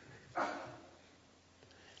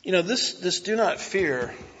 This do not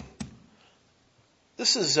fear.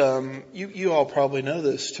 This is, you all probably know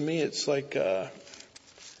this. To me, it's like,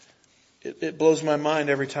 it blows my mind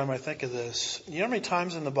every time I think of this. You know how many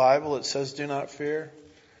times in the Bible it says do not fear?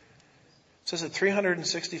 It says it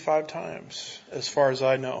 365 times, as far as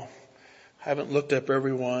I know. I haven't looked up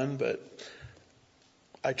every one, but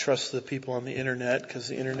I trust the people on the internet, because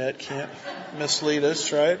the internet can't mislead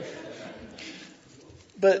us, right?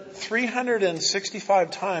 But 365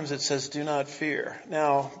 times it says do not fear.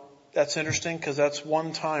 Now, that's interesting because that's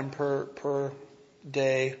one time per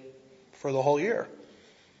day for the whole year.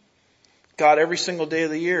 God, every single day of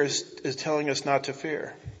the year is telling us not to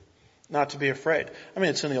fear, not to be afraid. I mean,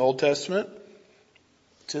 it's in the Old Testament.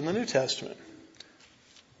 It's in the New Testament.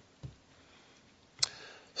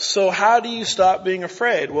 So how do you stop being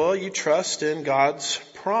afraid? Well, you trust in God's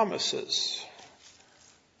promises.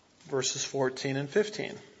 Verses 14 and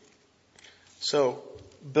 15. So,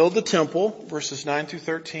 build the temple, verses 9 through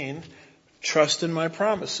 13. Trust in my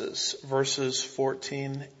promises, verses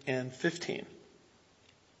 14 and 15.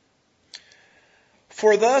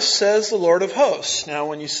 For thus says the Lord of hosts. Now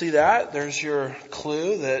when you see that, there's your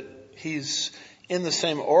clue that he's in the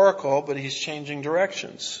same oracle, but he's changing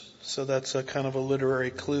directions. So that's a kind of a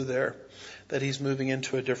literary clue there, that he's moving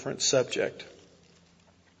into a different subject.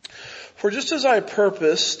 For just as I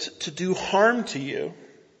purposed to do harm to you,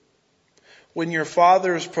 when your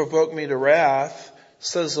fathers provoked me to wrath,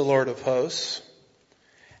 says the Lord of hosts,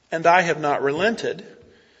 and I have not relented.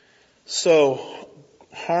 So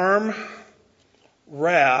harm,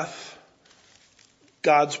 wrath,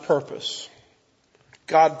 God's purpose.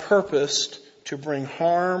 God purposed to bring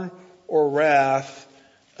harm or wrath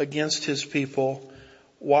against his people.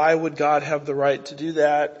 Why would God have the right to do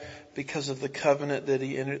that? Because of the covenant that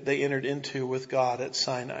they entered into with God at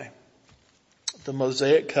Sinai. The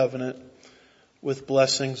Mosaic covenant with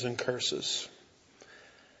blessings and curses.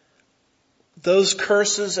 Those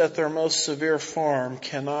curses at their most severe form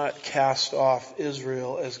cannot cast off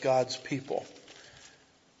Israel as God's people.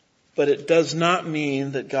 But it does not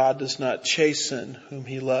mean that God does not chasten whom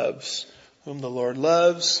he loves. Whom the Lord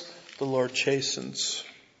loves, the Lord chastens.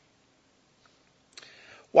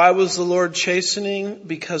 Why was the Lord chastening?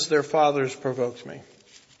 Because their fathers provoked me.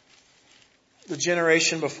 The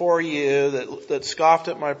generation before you that scoffed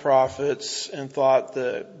at my prophets and thought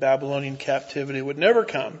the Babylonian captivity would never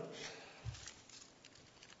come,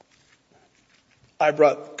 I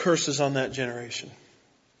brought curses on that generation.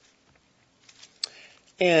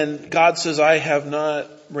 And God says, I have not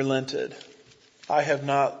relented. I have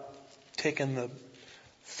not taken the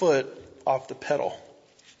foot off the pedal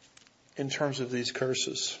in terms of these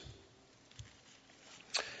curses.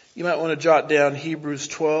 You might want to jot down Hebrews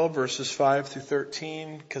 12 verses 5 through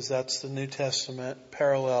 13, because that's the New Testament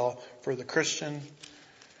parallel for the Christian.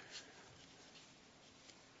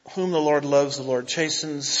 Whom the Lord loves, the Lord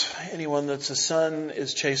chastens. Anyone that's a son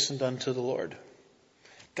is chastened unto the Lord.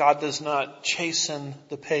 God does not chasten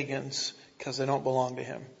the pagans because they don't belong to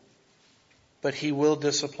him, but he will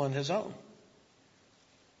discipline his own.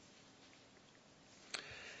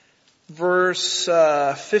 Verse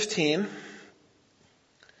 15.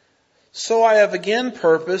 So I have again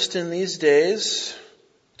purposed in these days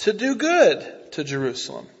to do good to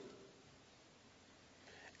Jerusalem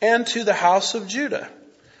and to the house of Judah.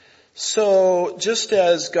 So just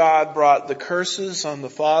as God brought the curses on the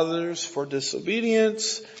fathers for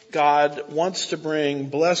disobedience, God wants to bring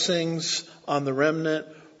blessings on the remnant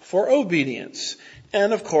for obedience.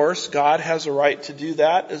 And of course, God has a right to do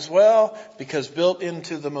that as well, because built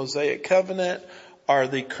into the Mosaic covenant are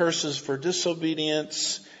the curses for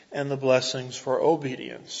disobedience and the blessings for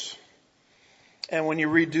obedience. And when you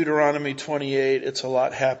read Deuteronomy 28, it's a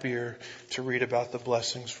lot happier to read about the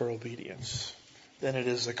blessings for obedience than it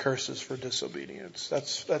is the curses for disobedience.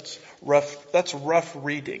 That's rough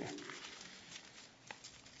reading.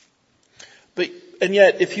 And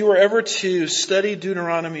yet, if you were ever to study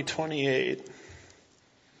Deuteronomy 28,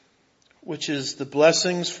 which is the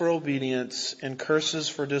blessings for obedience and curses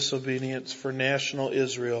for disobedience for national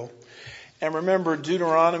Israel. And remember,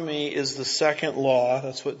 Deuteronomy is the second law.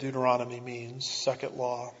 That's what Deuteronomy means, second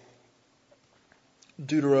law.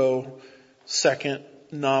 Deutero, second,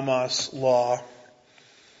 nomos, law,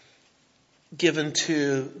 given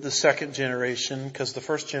to the second generation, because the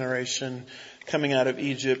first generation coming out of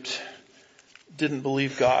Egypt didn't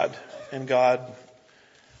believe God, and God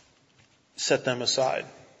set them aside.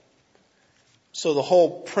 So the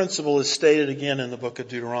whole principle is stated again in the book of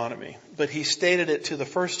Deuteronomy. But he stated it to the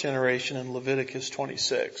first generation in Leviticus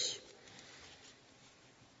 26.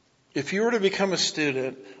 If you were to become a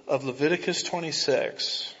student of Leviticus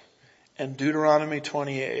 26 and Deuteronomy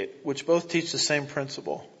 28, which both teach the same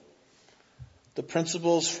principle, the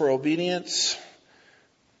principles for obedience,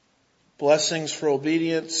 blessings for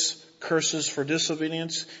obedience, curses for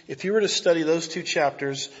disobedience, if you were to study those two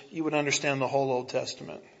chapters, you would understand the whole Old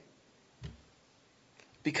Testament.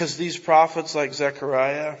 Because these prophets like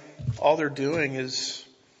Zechariah, all they're doing is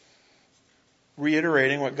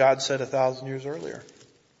reiterating what God said 1,000 years earlier.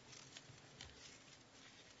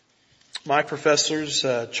 My professors,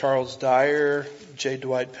 Charles Dyer, J.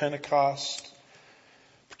 Dwight Pentecost,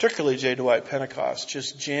 particularly J. Dwight Pentecost,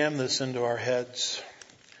 just jam this into our heads.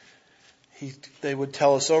 They would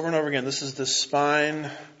tell us over and over again, this is the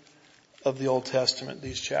spine of the Old Testament,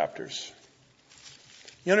 these chapters.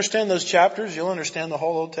 You understand those chapters, you'll understand the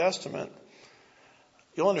whole Old Testament.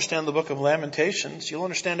 You'll understand the book of Lamentations. You'll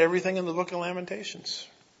understand everything in the book of Lamentations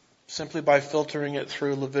simply by filtering it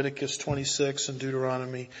through Leviticus 26 and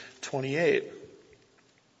Deuteronomy 28.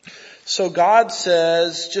 So God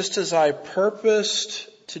says, just as I purposed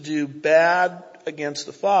to do bad against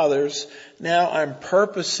the fathers, now I'm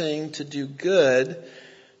purposing to do good.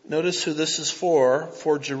 Notice who this is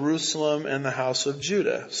for Jerusalem and the house of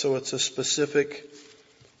Judah. So it's a specific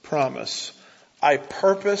promise. I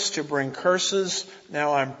purpose to bring curses.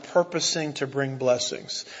 Now I'm purposing to bring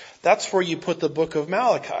blessings. That's where you put the book of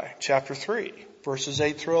Malachi, chapter 3, verses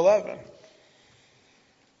 8 through 11.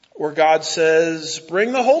 Where God says,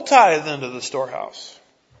 bring the whole tithe into the storehouse.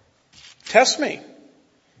 Test me.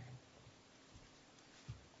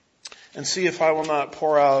 And see if I will not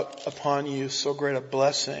pour out upon you so great a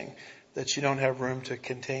blessing that you don't have room to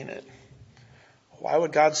contain it. Why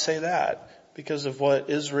would God say that? Because of what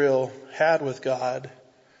Israel had with God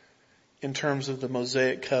in terms of the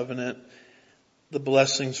Mosaic covenant, the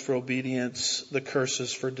blessings for obedience, the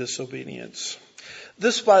curses for disobedience.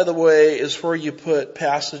 This, by the way, is where you put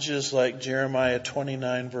passages like Jeremiah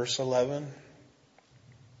 29 verse 11.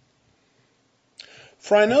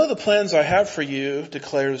 For I know the plans I have for you,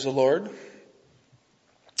 declares the Lord.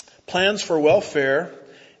 Plans for welfare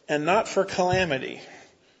and not for calamity,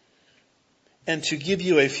 and to give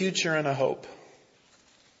you a future and a hope.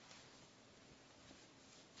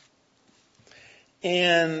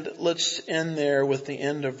 And let's end there with the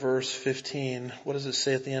end of verse 15. What does it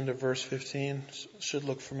say at the end of verse 15? Should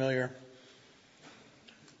look familiar.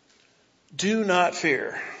 Do not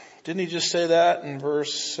fear. Didn't he just say that in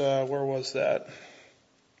verse, where was that?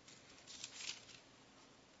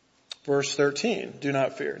 Verse 13, do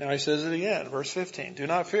not fear. Now he says it again, verse 15, do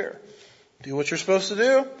not fear. Do what you're supposed to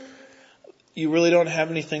do. You really don't have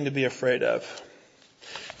anything to be afraid of.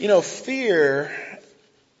 You know, fear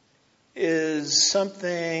is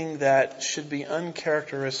something that should be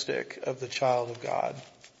uncharacteristic of the child of God.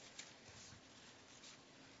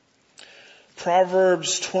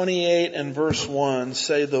 Proverbs 28 and verse 1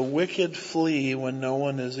 say the wicked flee when no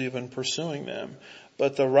one is even pursuing them,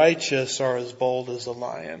 but the righteous are as bold as a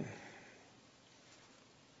lion.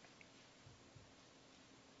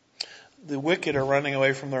 The wicked are running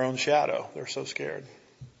away from their own shadow. They're so scared.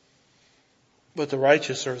 But the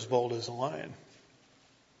righteous are as bold as a lion.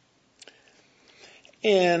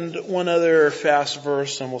 And one other fast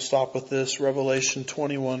verse, and we'll stop with this, Revelation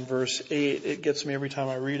 21 verse 8. It gets me every time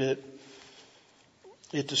I read it.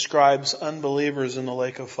 It describes unbelievers in the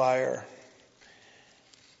lake of fire.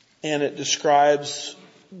 And it describes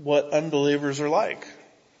what unbelievers are like.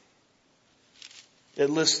 It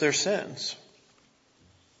lists their sins.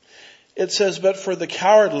 It says, but for the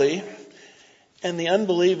cowardly and the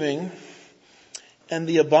unbelieving and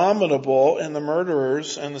the abominable and the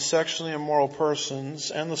murderers and the sexually immoral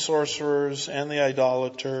persons and the sorcerers and the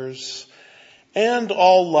idolaters and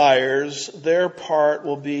all liars, their part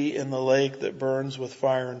will be in the lake that burns with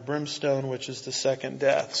fire and brimstone, which is the second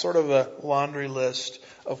death. Sort of a laundry list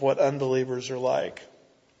of what unbelievers are like.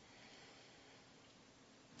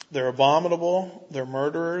 They're abominable, they're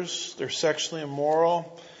murderers, they're sexually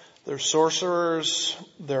immoral, they're sorcerers,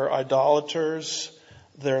 they're idolaters,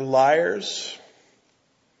 they're liars.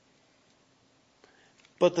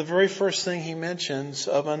 But the very first thing he mentions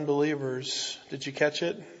of unbelievers, did you catch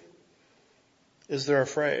it? Is they're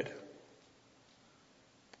afraid.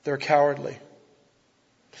 They're cowardly.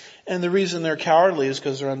 And the reason they're cowardly is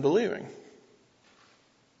because they're unbelieving.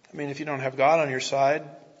 I mean, if you don't have God on your side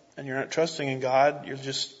and you're not trusting in God, you're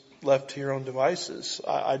just left to your own devices.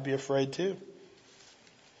 I'd be afraid too.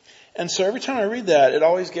 And so every time I read that, it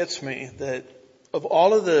always gets me that of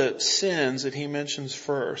all of the sins that he mentions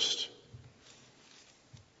first,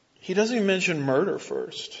 he doesn't even mention murder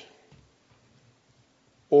first.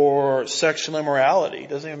 Or sexual immorality. He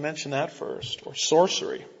doesn't even mention that first. Or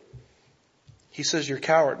sorcery. He says you're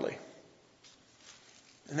cowardly.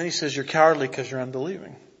 And then he says you're cowardly because you're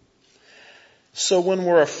unbelieving. So when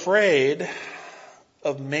we're afraid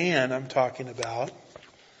of man, I'm talking about,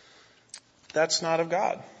 that's not of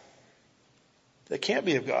God. That can't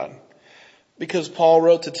be of God. Because Paul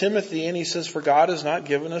wrote to Timothy and he says, for God has not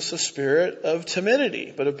given us a spirit of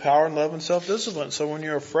timidity, but of power and love and self-discipline. So when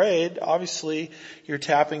you're afraid, obviously you're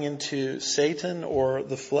tapping into Satan or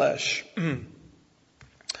the flesh.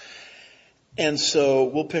 And so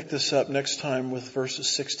we'll pick this up next time with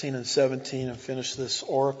verses 16 and 17 and finish this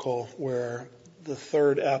oracle where the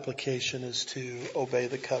third application is to obey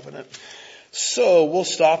the covenant. So we'll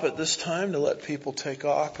stop at this time to let people take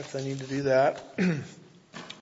off if they need to do that.